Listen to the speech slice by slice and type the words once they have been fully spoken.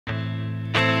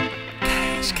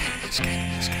I'm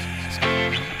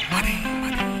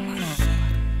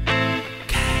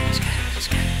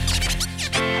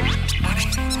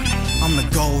the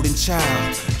golden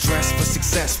child, dressed for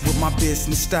success with my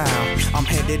business style. I'm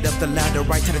headed up the ladder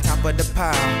right to the top of the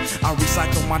pile. I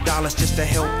recycle my dollars just to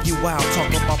help you out. Talk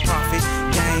about profit,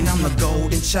 gain, I'm the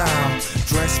golden child,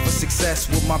 dressed for success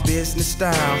with my business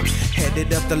style.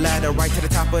 Headed up the ladder right to the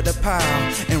top of the pile.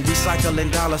 And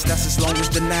recycling dollars, that's as long as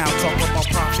the now. Talk about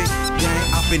profit,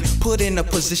 gain, I've been put in a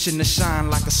position to shine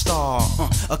like a star.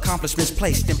 Accomplishments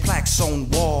placed in plaques on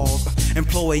walls.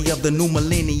 Employee of the new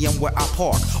millennium where I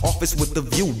park. Office with the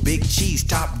view, big cheese,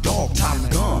 top dog, top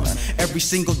gun. Every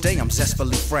single day I'm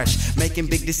zestfully fresh, making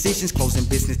big decisions, closing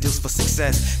business deals for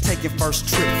success. Taking first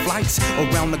trip flights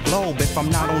around the globe. If I'm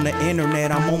not on the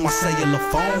internet, I'm on my cellular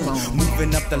phone.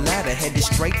 Moving up the ladder, headed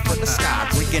straight for the sky.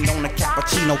 Drinking on a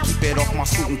cappuccino, keep it off my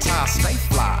suit and tie, stay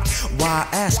fly. Why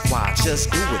ask why?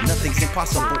 Just do it, nothing's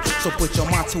impossible. So put your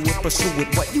mind to it, pursue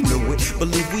it, what you knew it.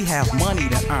 Believe we have money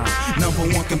to earn.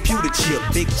 #1 computer chip,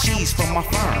 big cheese from my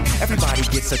firm. Everybody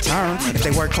gets a turn if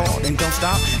they work hard and don't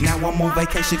stop. Now I'm on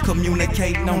vacation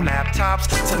communicating on laptops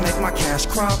to make my cash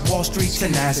crop. Wall Street to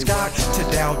NASDAQ to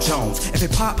Dow Jones. If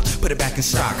it pop, put it back in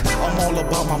stock. I'm all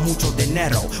about my mucho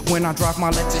dinero. When I drive my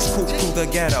Lexus coupe through the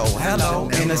ghetto. Hello,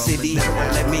 inner city.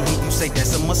 Let me hear you say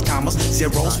decimus, commas,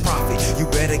 zeros profit. You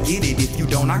better get it. If you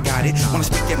don't, I got it. When I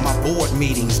speak at my board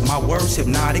meetings, my words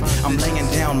hypnotic. I'm laying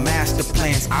down master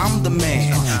plans. I'm the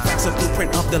man. That's a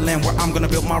blueprint of the land where I'm gonna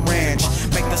build my ranch.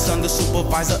 Make the sun the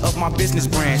supervisor of my business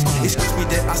branch. Excuse me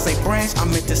that I say branch, I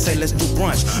meant to say let's do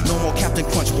brunch. No more Captain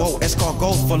Crunch, whoa,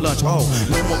 escargot for lunch. Oh,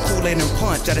 no more Kool-Aid and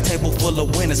punch at a table full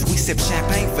of winners. We sip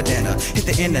champagne for dinner. Hit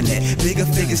the internet, bigger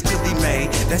figures to be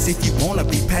made. That's if you wanna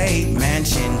be paid.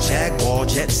 Mansion, Jaguar,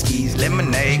 jet skis,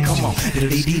 lemonade. Come on,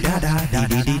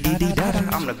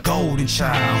 I'm the golden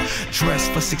child,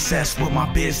 dressed for success with my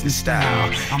business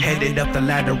style. I'm headed up the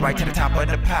ladder right to the top of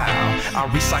the pile. I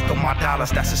recycle my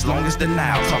dollars, that's as long as the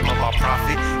now. Talk about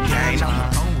profit, gain, I'm the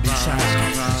golden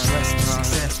child, dressed for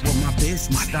success with my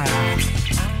business style.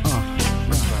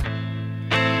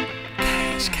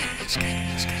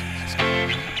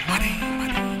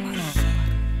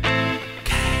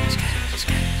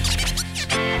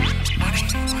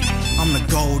 I'm the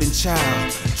golden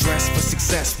child, dressed for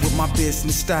success with my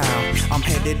business style. I'm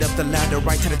headed up the ladder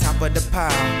right to the top of the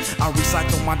pile. I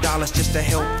recycle my dollars just to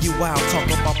help you out. Talk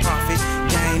about profit,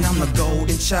 gain, I'm the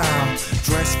golden child,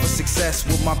 dressed for success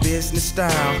with my business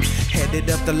style. Headed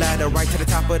up the ladder right to the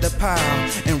top of the pile.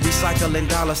 And recycling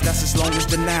dollars, that's as long as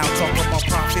the now. Talk about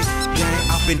profit, gain,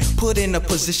 I've been put in a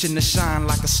position to shine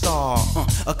like a star.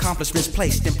 Accomplishments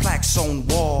placed in plaques on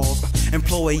walls.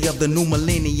 Employee of the new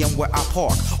millennium where I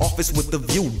park. Office with the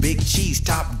view, big cheese,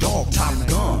 top dog, top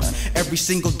gun. Every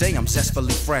single day I'm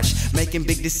zestfully fresh, making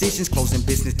big decisions, closing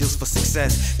business deals for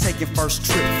success. Taking first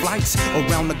trip flights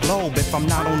around the globe. If I'm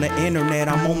not on the internet,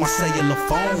 I'm on my cellular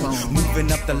phone. Moving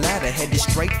up the ladder, headed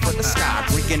straight for the sky.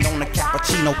 Drinking on a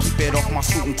cappuccino, keep it off my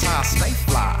suit and tie, stay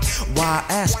fly. Why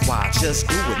ask why? Just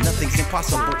do it, nothing's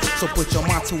impossible. So put your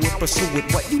mind to it, pursue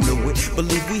it, what you knew it.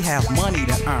 Believe we have money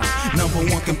to earn.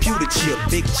 #1 computer chip,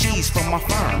 big cheese from my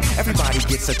firm. Everybody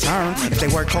gets a turn if they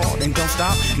work hard and don't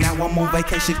stop. Now I'm on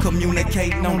vacation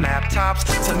communicating on laptops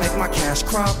to make my cash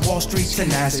crop. Wall Street to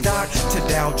NASDAQ to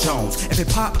Dow Jones. If it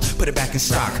pop, put it back in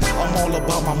stock. I'm all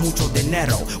about my mucho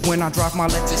dinero. When I drive my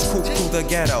Lexus coupe through the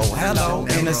ghetto. Hello,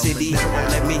 inner city.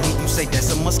 Let me hear you say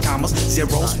decimus, commas,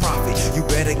 zeros profit. You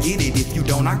better get it. If you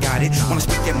don't, I got it. When I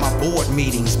speak at my board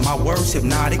meetings, my words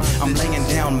hypnotic. I'm laying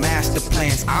down master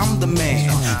plans. I'm the man.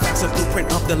 That's a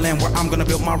blueprint of the land where I'm gonna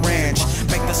build my ranch.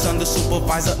 Make the sun the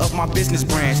supervisor of my business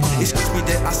branch. Excuse me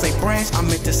that I say branch, I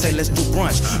meant to say let's do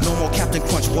brunch. No more Captain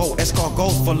Crunch, whoa,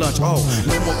 escargot for lunch. Oh,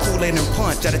 no more Kool-Aid and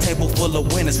punch at a table full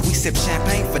of winners. We sip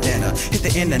champagne for dinner. Hit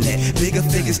the internet, bigger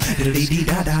figures.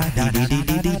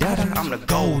 I'm the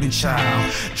golden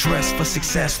child, dressed for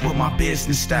success with my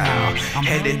business style. I'm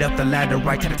headed up the ladder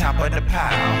right to the top of the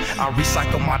pile. I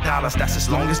recycle my dollars, that's as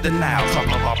long as the now. Talk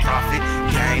about profit,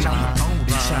 gain, I'm the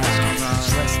golden child,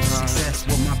 dressed for success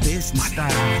with my business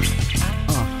style.